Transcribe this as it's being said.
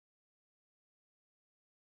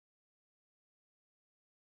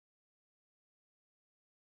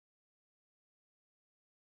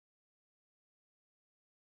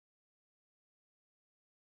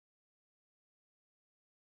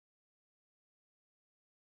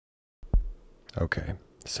Okay.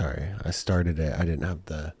 Sorry. I started it. I didn't have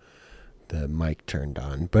the mic turned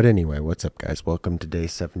on. But anyway, what's up guys? Welcome to day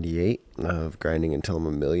 78 of grinding until I'm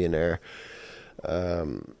a millionaire.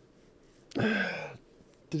 Um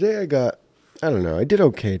Today I don't know. I did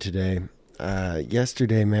okay today.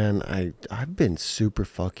 Yesterday, man, I've been super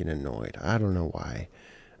fucking annoyed. I don't know why.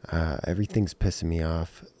 Everything's pissing me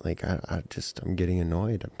off. Like I'm getting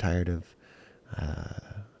annoyed. I'm tired of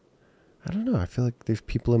I don't know. I feel like there's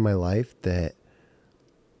people in my life that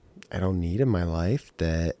I don't need in my life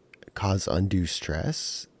that cause undue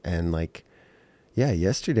stress. And like, yeah,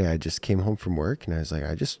 yesterday I just came home from work and I was like,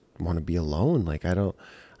 I just want to be alone. Like, I don't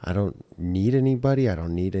need anybody. I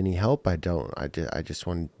don't need any help. I just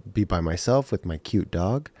want to be by myself with my cute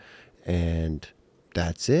dog. And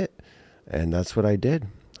that's it. And that's what I did.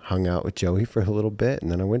 Hung out with Joey for a little bit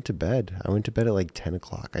and then I went to bed. I went to bed at like 10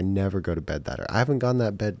 o'clock. I never go to bed that early. I haven't gone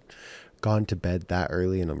to bed that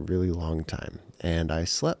early in a really long time. And I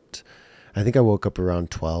slept. I think I woke up around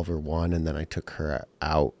 12 or 1 and then I took her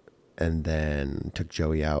out and then took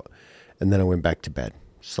Joey out and then I went back to bed.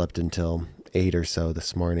 Slept until 8 or so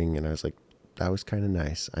this morning and I was like, that was kind of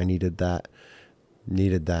nice. I needed that.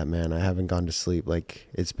 Needed that, man. I haven't gone to sleep. Like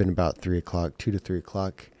it's been about 3 o'clock, 2 to 3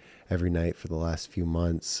 o'clock every night for the last few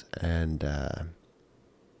months. And I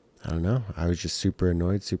don't know. I was just super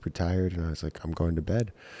annoyed, super tired, and I was like, I'm going to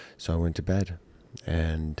bed. So I went to bed.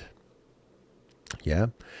 And yeah,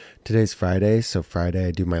 today's Friday. So Friday,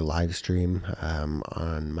 I do my live stream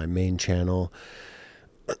on my main channel.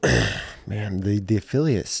 Man, the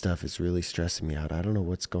affiliate stuff is really stressing me out. I don't know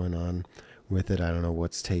what's going on with it. I don't know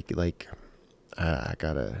what's taking, like, I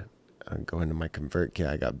gotta go into my ConvertKit.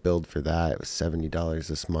 I got billed for that. It was $70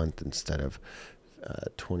 this month instead of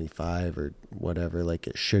 25 or whatever like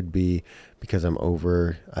it should be because I'm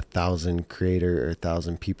over 1,000 creator or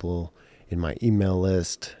 1,000 people in my email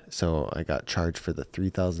list. So I got charged for the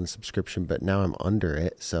 3,000 subscription, but now I'm under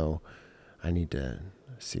it. So I need to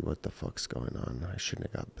see what the fuck's going on. I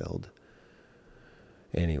shouldn't have got billed.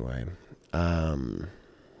 Anyway, gotta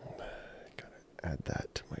add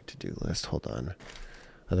that to my to-do list. Hold on.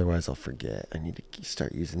 Otherwise I'll forget. I need to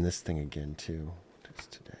start using this thing again too.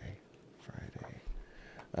 Just today, Friday.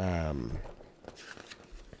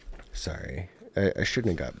 Sorry. I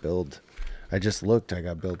shouldn't have got billed. I just looked. I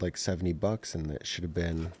got billed like $70 and it should have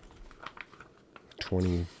been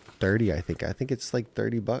 20, 30. I think it's like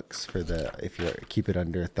 $30 for the, if you keep it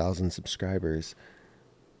under 1,000 subscribers.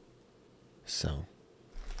 So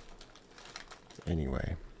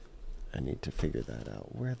anyway, I need to figure that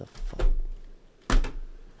out. Where the fuck?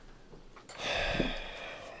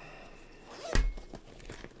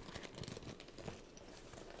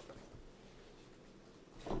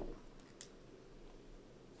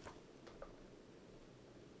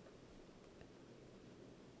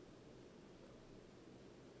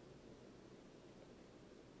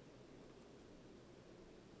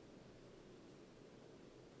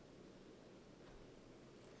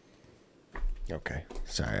 Okay.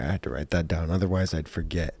 Sorry, I had to write that down. Otherwise, I'd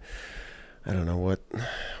forget. I don't know what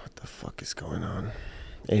the fuck is going on.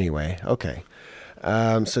 Anyway, okay.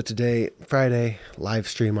 So today, Friday, live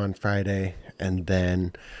stream on Friday, and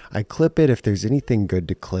then I clip it if there's anything good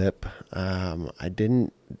to clip. I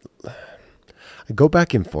didn't. I go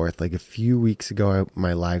back and forth. Like a few weeks ago,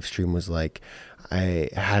 my live stream was like I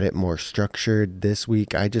had it more structured. This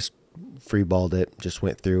week, I just freeballed it, just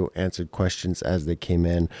went through, answered questions as they came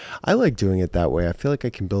in. I like doing it that way. I feel like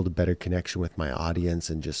I can build a better connection with my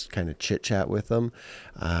audience and just kind of chit chat with them.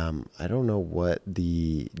 I don't know what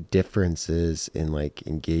the difference is in like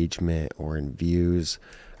engagement or in views.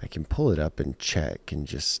 I can pull it up and check and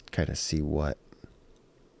just kind of see what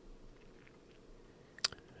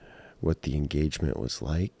the engagement was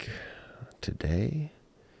like today.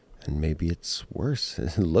 And maybe it's worse.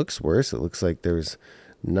 It looks worse. It looks like there's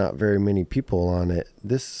not very many people on it.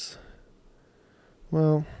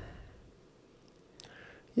 Well,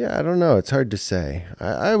 yeah, I don't know. It's hard to say.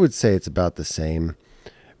 I would say it's about the same,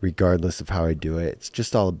 regardless of how I do it. It's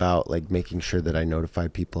just all about like making sure that I notify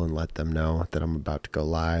people and let them know that I'm about to go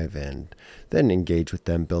live and then engage with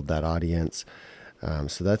them, build that audience.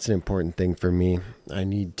 So that's an important thing for me. I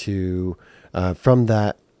need to, from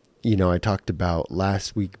that, I talked about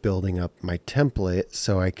last week building up my template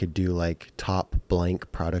so I could do like top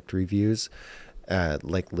blank product reviews,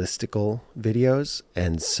 like listicle videos.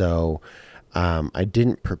 And so I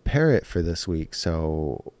didn't prepare it for this week.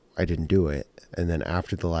 So I didn't do it. And then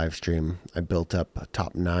after the live stream, I built up a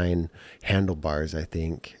top 9 handlebars, I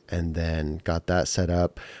think, and then got that set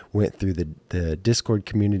up, went through the Discord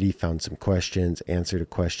community, found some questions, answered a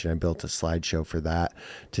question. I built a slideshow for that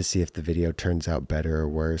to see if the video turns out better or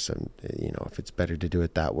worse. And, if it's better to do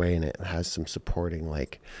it that way and it has some supporting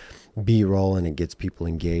like B-roll and it gets people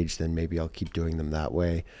engaged, then maybe I'll keep doing them that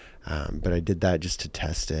way. But I did that just to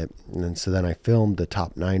test it. And then I filmed the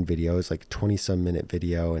top 9 videos, like a 20 some minute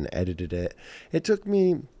video, and edited it. It took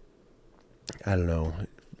me, I don't know,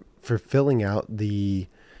 for filling out the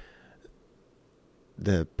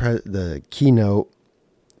keynote,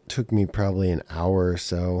 took me probably an hour or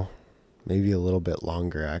so, maybe a little bit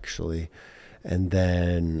longer actually. And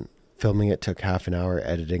then filming it took half an hour.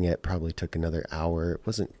 Editing it probably took another hour. It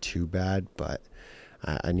wasn't too bad, but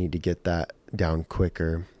I need to get that down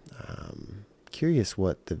quicker. Curious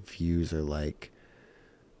what the views are like.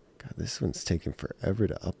 God, this one's taking forever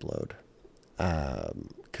to upload.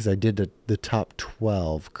 Because I did the top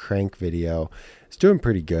 12 crank video. It's doing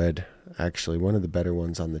pretty good, actually. One of the better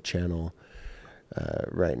ones on the channel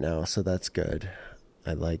right now, so that's good.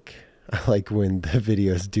 I like when the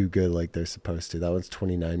videos do good like they're supposed to. That one's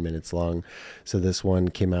 29 minutes long. So this one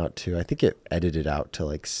came out to, I think it edited out to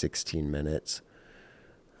like 16 minutes.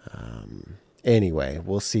 Anyway,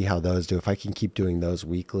 we'll see how those do. If I can keep doing those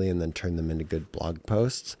weekly and then turn them into good blog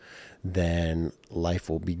posts, then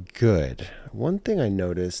life will be good. One thing I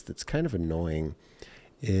noticed that's kind of annoying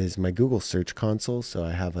is my Google Search Console. So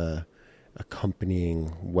I have a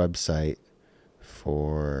accompanying website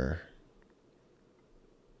for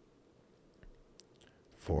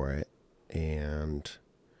it, and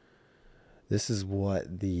this is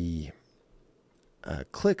what the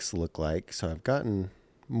clicks look like. So I've gotten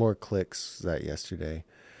more clicks that yesterday,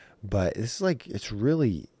 but this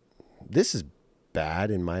is bad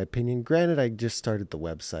in my opinion. Granted, I just started the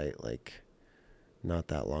website like not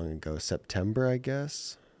that long ago, September, I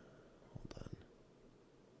guess. Hold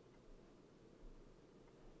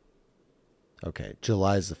on. Okay,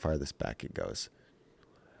 July is the farthest back it goes.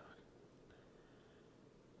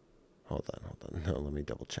 Hold on. No, let me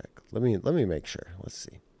double check. Let me make sure. Let's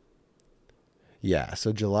see. Yeah,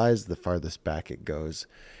 so July is the farthest back it goes,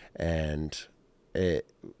 and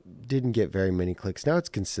it didn't get very many clicks. Now it's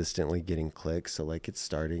consistently getting clicks, so like it's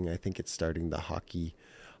starting. I think it's starting the hockey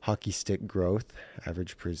stick growth.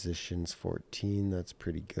 Average positions 14. That's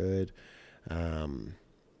pretty good.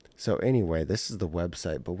 So anyway, this is the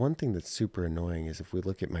website. But one thing that's super annoying is if we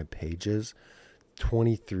look at my pages,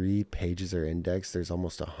 23 pages are indexed. There's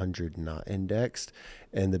almost 100 not indexed.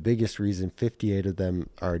 And the biggest reason, 58 of them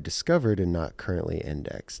are discovered and not currently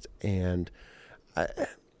indexed. And I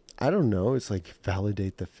don't know. It's like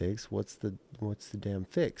validate the fix. What's the damn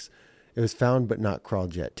fix? It was found but not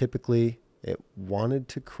crawled yet. Typically, it wanted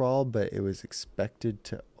to crawl, but it was expected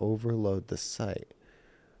to overload the site.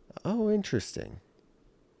 Oh, interesting.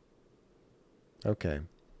 Okay.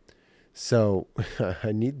 So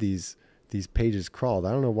I need these pages crawled.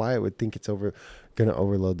 I don't know why it would think it's going to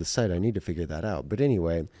overload the site. I need to figure that out. But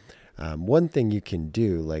anyway, one thing you can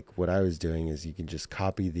do, like what I was doing, is you can just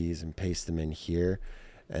copy these and paste them in here.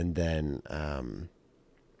 And then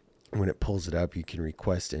when it pulls it up, you can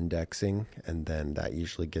request indexing, and then that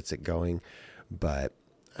usually gets it going. But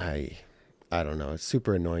I don't know. It's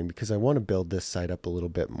super annoying because I want to build this site up a little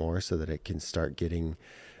bit more so that it can start getting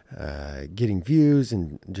views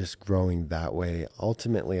and just growing that way.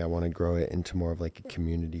 Ultimately, I want to grow it into more of like a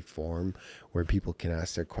community forum where people can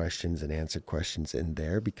ask their questions and answer questions in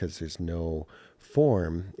there, because there's no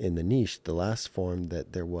form in the niche. The last form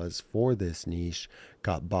that there was for this niche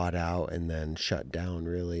got bought out and then shut down,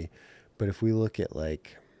 really. But if we look at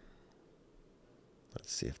like,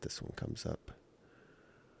 let's see if this one comes up.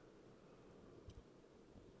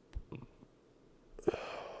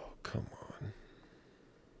 Oh, come on.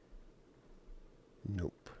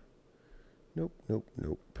 Nope.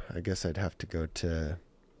 I guess I'd have to go to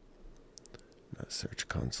not Search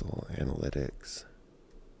Console, Analytics.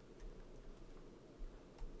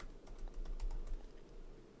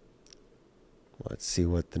 Let's see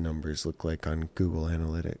what the numbers look like on Google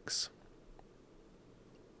Analytics.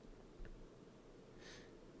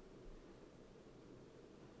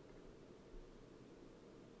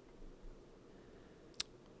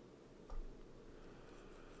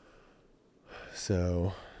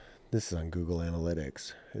 So this is on Google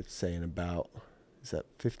Analytics. It's saying about, is that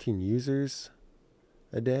 15 users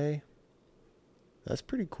a day? That's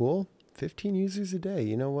pretty cool. 15 users a day.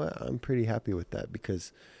 You know what? I'm pretty happy with that,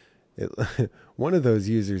 because one of those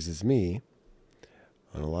users is me,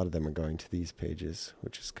 and a lot of them are going to these pages,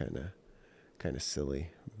 which is kind of silly.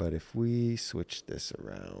 But if we switch this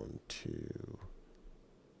around to...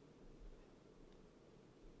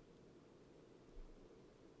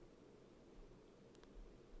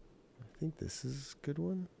 I think this is a good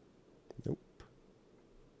one. Nope.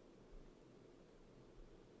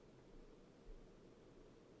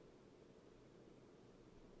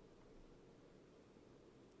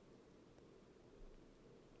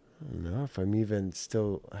 I don't know if I'm even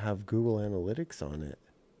still have Google Analytics on it.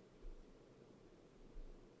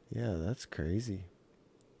 Yeah, that's crazy.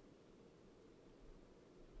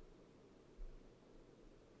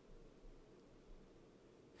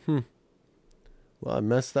 Well, I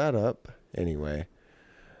messed that up. Anyway,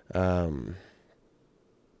 um,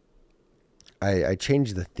 I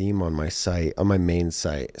changed the theme on my site, on my main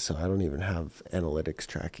site, so I don't even have analytics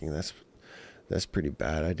tracking. That's pretty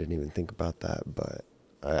bad. I didn't even think about that, but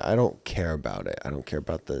I don't care about it. I don't care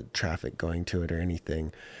about the traffic going to it or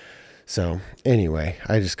anything. So anyway,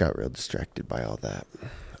 I just got real distracted by all that.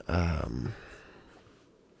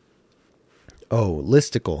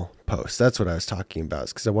 Listicle posts. That's what I was talking about.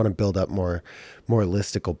 Because I want to build up more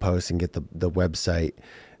listicle posts and get the website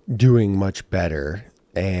doing much better.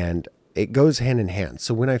 And it goes hand in hand.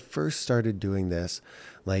 So when I first started doing this,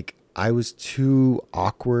 like I was too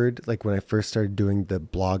awkward. Like when I first started doing the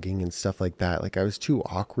blogging and stuff like that, like I was too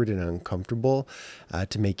awkward and uncomfortable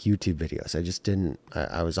to make YouTube videos. I just didn't,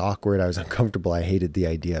 I was awkward. I was uncomfortable. I hated the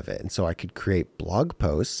idea of it. And so I could create blog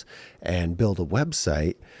posts and build a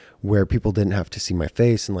website where people didn't have to see my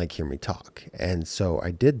face and like hear me talk. And so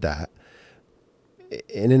I did that.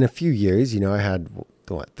 And in a few years, I had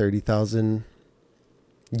 30,000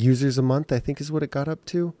 users a month, I think is what it got up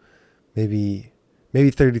to. Maybe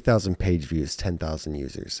 30,000 page views, 10,000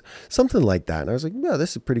 users, something like that. And I was like, no,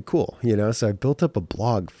 this is pretty cool. So I built up a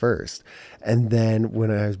blog first. And then when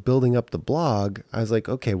I was building up the blog, I was like,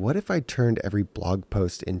 okay, what if I turned every blog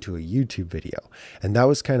post into a YouTube video? And that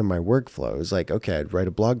was kind of my workflow. It was like, okay, I'd write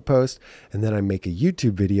a blog post and then I'd make a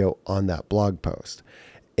YouTube video on that blog post.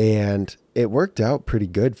 And it worked out pretty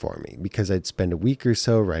good for me because I'd spend a week or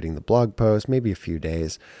so writing the blog post, maybe a few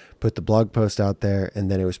days, put the blog post out there, and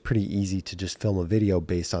then it was pretty easy to just film a video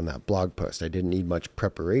based on that blog post. I didn't need much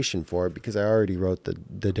preparation for it because I already wrote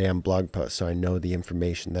the damn blog post, so I know the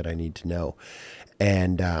information that I need to know.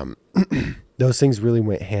 And those things really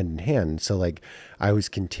went hand in hand. So like I was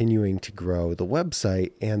continuing to grow the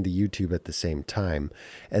website and the YouTube at the same time.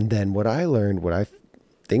 And then what I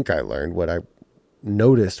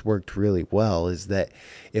noticed worked really well is that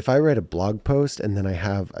if I write a blog post and then I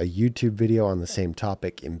have a YouTube video on the same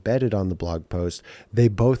topic embedded on the blog post, they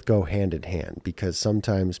both go hand in hand because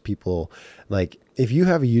sometimes people like if you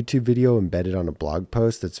have a YouTube video embedded on a blog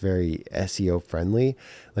post that's very SEO friendly,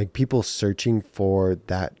 like people searching for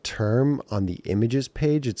that term on the images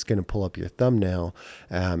page, it's going to pull up your thumbnail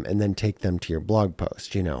and then take them to your blog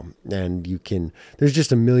post, and there's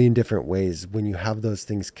just a million different ways when you have those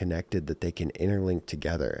things connected that they can interlink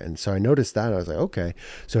together. And so I noticed that and I was like, okay,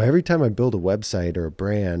 so every time I build a website or a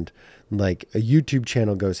brand, like a YouTube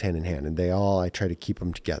channel goes hand in hand and I try to keep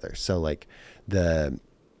them together. So like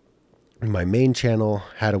my main channel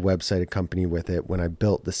had a website accompany with it. When I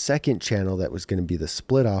built the second channel that was going to be the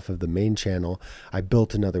split off of the main channel, I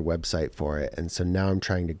built another website for it. And so now I'm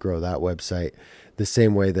trying to grow that website the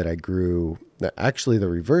same way that I grew, actually the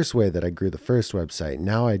reverse way that I grew the first website.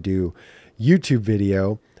 Now I do YouTube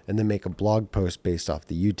video and then make a blog post based off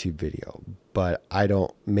the YouTube video. But I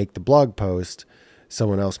don't make the blog post.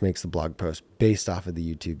 Someone else makes the blog post based off of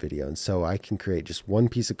the YouTube video. And so I can create just one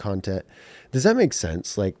piece of content. Does that make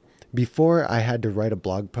sense? Like, before I had to write a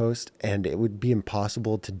blog post and it would be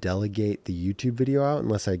impossible to delegate the YouTube video out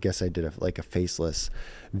unless I guess I did a faceless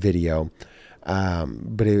video.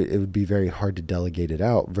 But it would be very hard to delegate it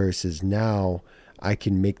out versus now I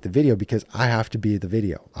can make the video because I have to be the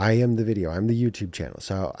video. I am the video. I'm the YouTube channel.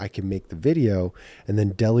 So I can make the video and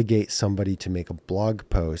then delegate somebody to make a blog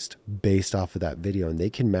post based off of that video and they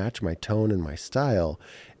can match my tone and my style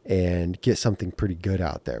and get something pretty good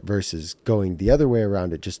out there versus going the other way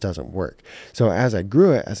around. It just doesn't work. So as I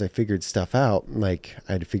grew it, as I figured stuff out, like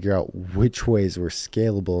I had to figure out which ways were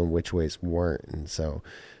scalable and which ways weren't. And so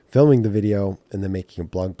filming the video and then making a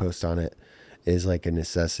blog post on it is like a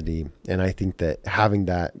necessity. And I think that having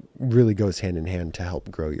that really goes hand in hand to help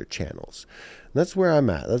grow your channels. And that's where I'm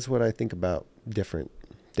at. That's what I think about different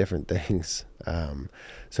things.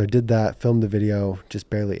 So I did that, filmed the video, just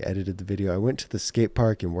barely edited the video. I went to the skate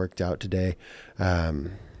park and worked out today.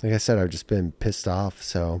 Like I said, I've just been pissed off.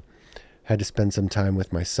 So had to spend some time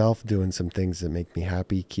with myself doing some things that make me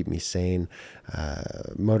happy, keep me sane.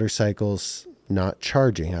 Motorcycles not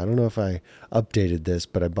charging. I don't know if I updated this,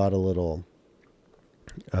 but I bought a little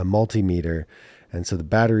a multimeter. And so the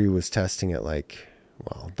battery was testing at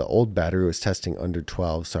the old battery was testing under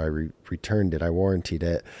 12. So I returned it. I warranted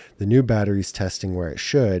it. The new battery's testing where it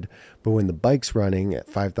should. But when the bike's running at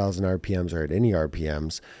 5,000 RPMs or at any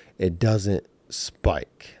RPMs, it doesn't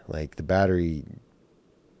spike. Like the battery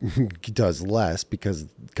does less because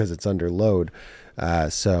it's under load.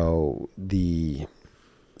 So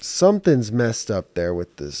something's messed up there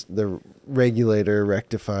with the regulator,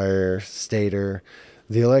 rectifier, stator.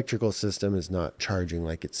 The electrical system is not charging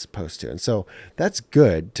like it's supposed to. And so that's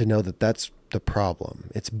good to know that that's the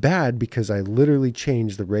problem. It's bad because I literally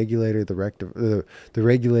changed the regulator, the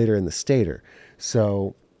regulator and the stator.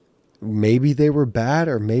 So maybe they were bad,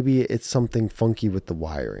 or maybe it's something funky with the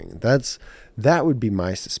wiring. That would be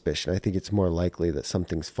my suspicion. I think it's more likely that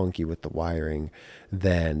something's funky with the wiring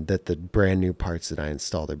than that the brand new parts that I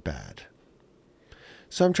installed are bad.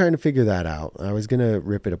 So I'm trying to figure that out. I was going to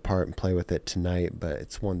rip it apart and play with it tonight, but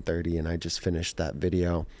it's 1:30 and I just finished that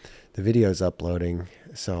video. The video's uploading,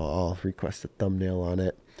 so I'll request a thumbnail on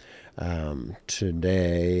it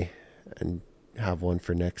today and have one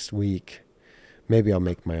for next week. Maybe I'll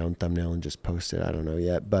make my own thumbnail and just post it. I don't know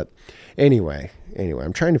yet. But anyway,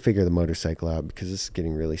 I'm trying to figure the motorcycle out because this is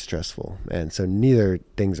getting really stressful. And so neither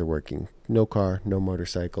things are working. No car, no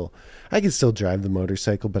motorcycle. I can still drive the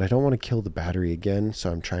motorcycle, but I don't want to kill the battery again.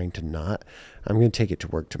 So I'm trying to not. I'm going to take it to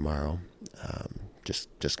work tomorrow. Just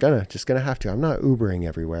gonna have to. I'm not Ubering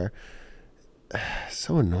everywhere.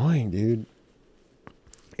 So annoying, dude.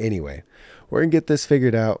 Anyway, we're going to get this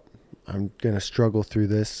figured out. I'm going to struggle through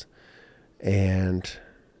this. And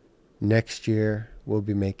next year, we'll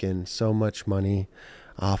be making so much money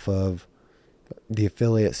off of the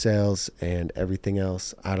affiliate sales and everything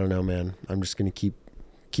else. I don't know, man. I'm just going to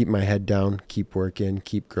keep my head down, keep working,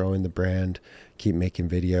 keep growing the brand, keep making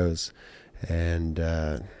videos, and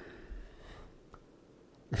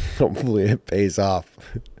hopefully it pays off.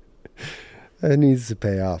 It needs to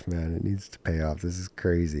pay off, man. It needs to pay off. This is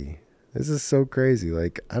crazy. This is so crazy.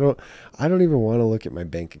 Like, I don't even want to look at my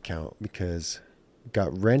bank account because I've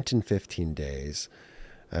got rent in 15 days.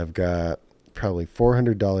 I've got probably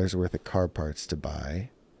 $400 worth of car parts to buy,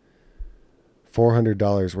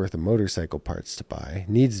 $400 worth of motorcycle parts to buy,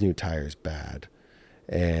 needs new tires bad.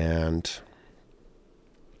 And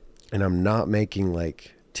I'm not making,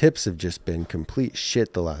 like, tips have just been complete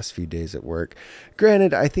shit the last few days at work.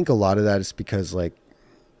 Granted, I think a lot of that is because, like,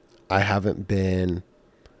 I haven't been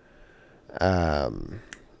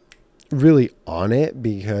really on it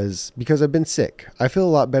because I've been sick. I feel a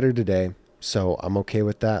lot better today, so I'm okay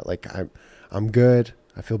with that. Like, I'm good.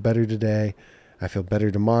 I feel better today. I feel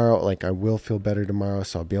better tomorrow. Like, I will feel better tomorrow,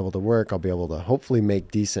 so I'll be able to work. I'll be able to hopefully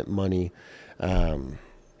make decent money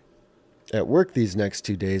at work these next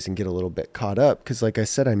 2 days and get a little bit caught up because, like I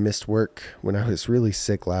said, I missed work when I was really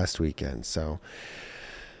sick last weekend. So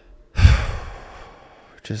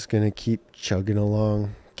just gonna keep chugging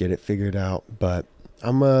along, get it figured out. But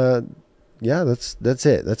that's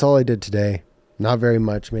it. That's all I did today. Not very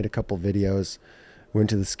much. Made a couple videos, went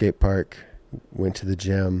to the skate park, went to the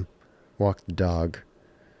gym, walked the dog.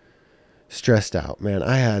 Stressed out, man.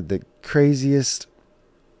 I had the craziest,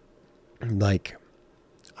 like,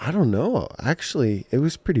 I don't know. Actually, it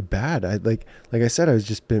was pretty bad. Like I said, I was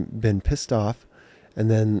just been pissed off, and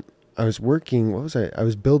then I was working. What was I? I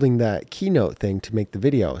was building that keynote thing to make the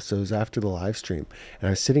video. So it was after the live stream, and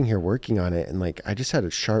I was sitting here working on it, and like I just had a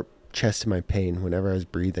sharp chest in my pain whenever I was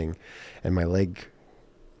breathing, and my leg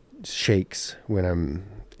shakes when I'm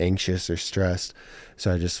anxious or stressed.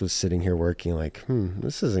 So I just was sitting here working like,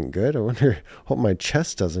 this isn't good. I wonder, hope my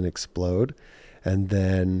chest doesn't explode. And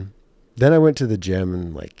then I went to the gym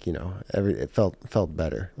and, like, you know, it felt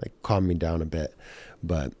better, like calmed me down a bit.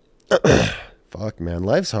 But fuck, man,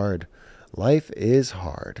 life's hard. Life is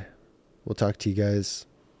hard. We'll talk to you guys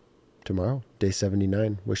tomorrow, day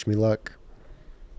 79. Wish me luck.